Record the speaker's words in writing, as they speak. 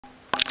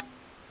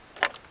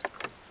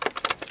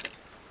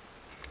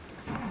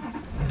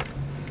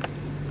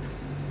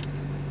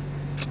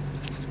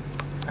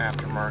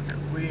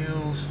aftermarket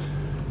wheels,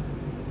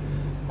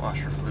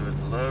 washer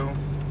fluid low,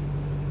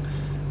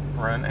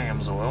 run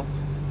AMSOIL,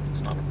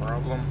 it's not a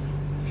problem.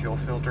 Fuel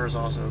filter is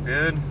also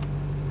good.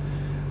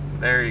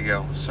 There you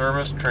go,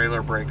 service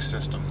trailer brake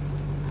system.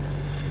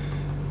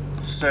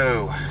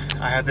 So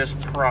I had this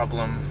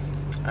problem.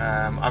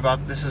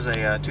 This is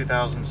a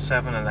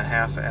 2007 and a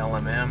half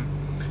LMM.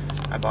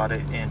 I bought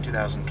it in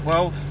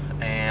 2012,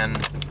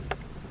 and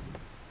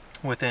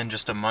within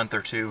just a month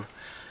or two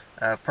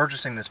of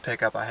purchasing this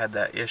pickup, I had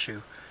that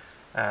issue.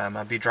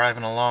 I'd be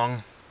driving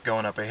along,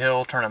 going up a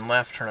hill, turning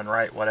left, turning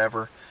right,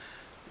 whatever.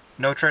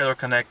 No trailer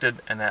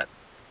connected, and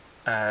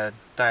that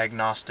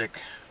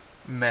diagnostic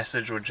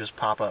message would just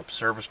pop up,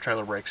 service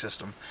trailer brake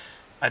system.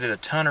 I did a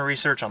ton of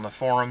research on the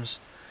forums,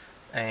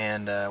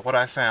 and what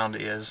I found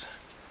is,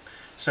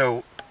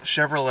 so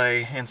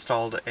Chevrolet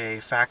installed a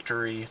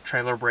factory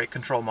trailer brake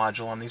control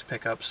module on these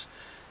pickups,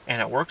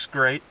 and it works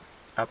great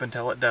up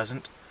until it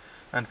doesn't.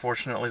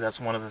 Unfortunately, that's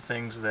one of the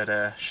things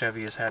that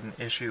Chevy has had an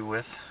issue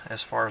with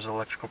as far as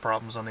electrical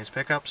problems on these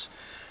pickups.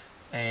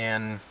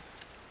 And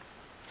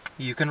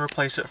you can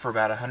replace it for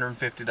about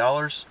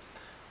 $150,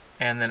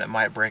 and then it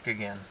might break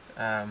again.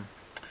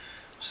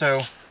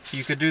 So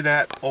you could do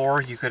that,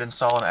 or you could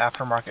install an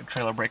aftermarket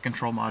trailer brake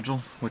control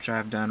module, which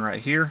I've done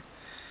right here.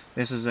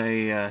 This is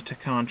a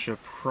Takancha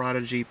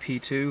Prodigy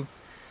P2,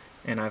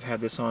 and I've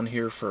had this on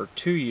here for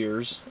 2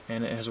 years,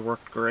 and it has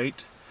worked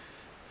great,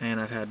 and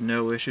I've had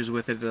no issues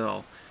with it at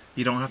all.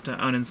 You don't have to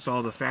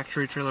uninstall the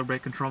factory trailer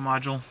brake control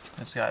module.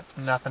 It's got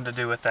nothing to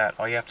do with that.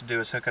 All you have to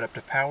do is hook it up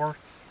to power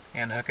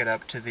and hook it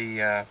up to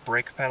the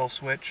brake pedal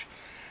switch,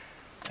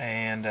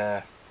 and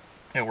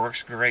it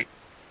works great.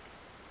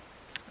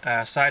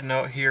 Side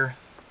note here,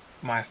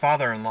 my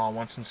father-in-law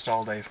once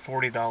installed a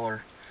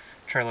 $40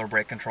 trailer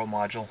brake control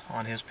module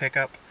on his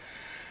pickup,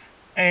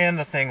 and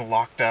the thing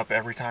locked up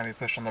every time he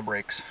pushed on the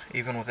brakes,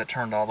 even with it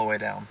turned all the way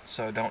down.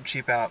 So don't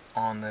cheap out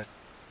on the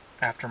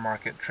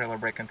aftermarket trailer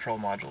brake control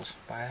modules.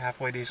 Buy a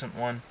halfway decent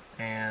one,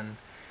 and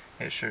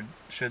it should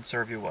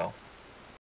serve you well.